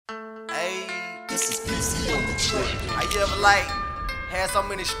Hey, this is PC on the track. I ever had so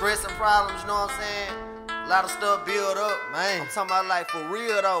many stress and problems, you know what I'm saying? A lot of stuff build up, man. I'm talking about like for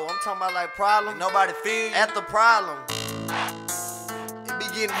real though. I'm talking about like problems. Nobody feel you at the problem. It be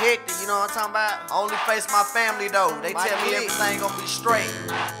getting hectic, you know what I'm talking about? I only face my family though. They tell me everything gonna be straight.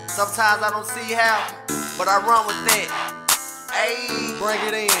 Sometimes I don't see how, but I run with that. Ayy, bring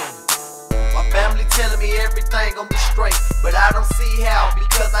it in. My family telling me everything gon' be straight, but I don't see how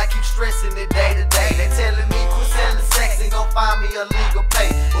because I keep stressing it day to day. They telling me quit selling sex and go find me a legal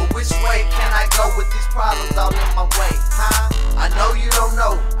pay. But which way can I go with these problems all in my way? Huh? I know you don't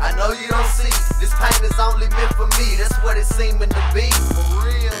know, I know you don't see. This pain is only meant for me, that's what it's seeming to be. For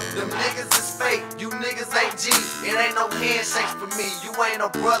real, them niggas is fake, you niggas ain't G. It ain't no handshakes for me, you ain't no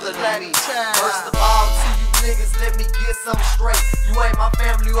brother to me. First of all, to you niggas, let me get something straight. You ain't my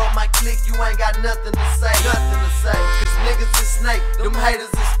family or my clique, you ain't got nothing to say. Nothing to say, cause niggas is snake, them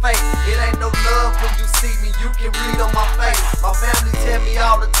haters is fake. It ain't no love when you see me, you can read on my face. My family tell me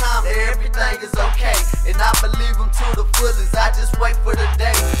all the time that everything is okay, and I believe them to the fullest. I just wait for the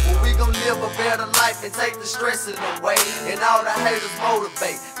day when we gon' live a better life and take the stressing away. And all the haters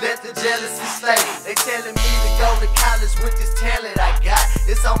motivate, let the jealousy stay. They telling me to go to college with this talent I got.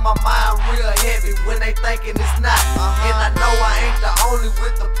 It's on my mind real heavy when they thinking it's not. And I know I ain't the only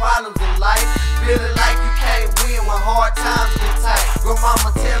with the problems in life. Feeling like you can't win when hard times get tight.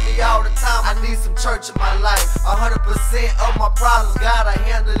 Grandmama tell me all the time I need some church in my life. 100% of my problems, gotta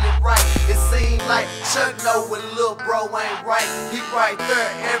handle it right. It seems like Chuck know when little bro ain't right. He right there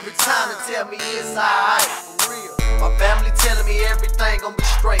every time to tell me it's alright. For real. My family telling me everything gon' be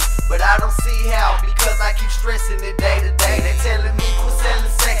straight, but I don't see how because I keep stressing it day to day. They telling me quit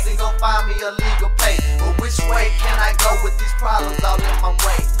selling sex and go find me a legal pay. But which way can I go with these problems all in my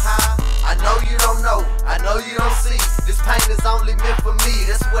way? Huh? I know you don't know, I know you don't see. This pain is only meant for me,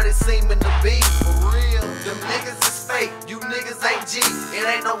 that's what it's seeming to be. For real, them niggas is fake, you niggas ain't G. It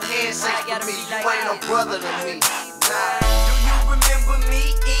ain't no handshake for me, you ain't no brother to me. Nah. Do you remember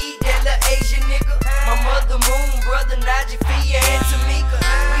me, E, that little Asian nigga? My mother Moon, brother Najee, Fia, and Tamika.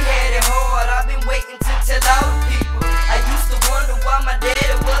 We had it hard, I've been waiting to tell all the people. I used to wonder why my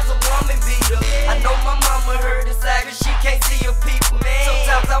daddy was a woman beater. I know my mama heard the side cause she can't see her people.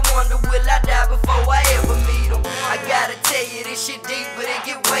 Sometimes I wonder will I die before I ever meet them. I gotta tell you this shit deep, but it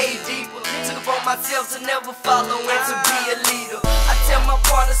get way deeper. Took it for myself to never follow and to be a leader. I tell my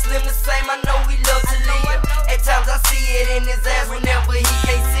partner Slim the same, I know he love to lead. At times I see it in his ass whenever he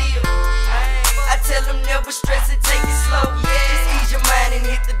can't see it. I tell him never stress it, take it slow. Just ease your mind and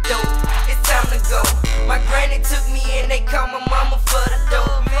hit the dope. It's time to go. My granny took me in, they call my mama for the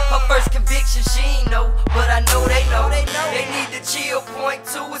dope. Her first conviction, she ain't know, but I know they know. They need the chill point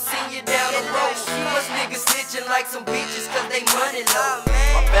to it, send you down the road. Plus niggas snitching like some bitches cause they money low.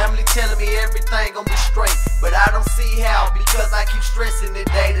 My family telling me everything gon' be straight, but I don't see how because I keep stressing it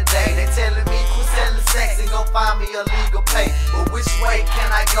day to day. They telling me quit selling sex and go find me a legal pay. But which way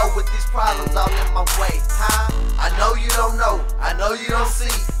can I go with these problems all in my way? Huh? I know you don't know, I know you don't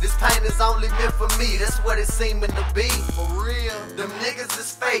see. This pain is only meant for me, that's what it's seeming to be. For real, them niggas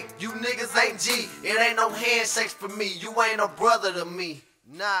is fake, you niggas ain't G. It ain't no handshakes for me, you ain't no brother to me.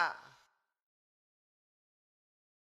 Nah.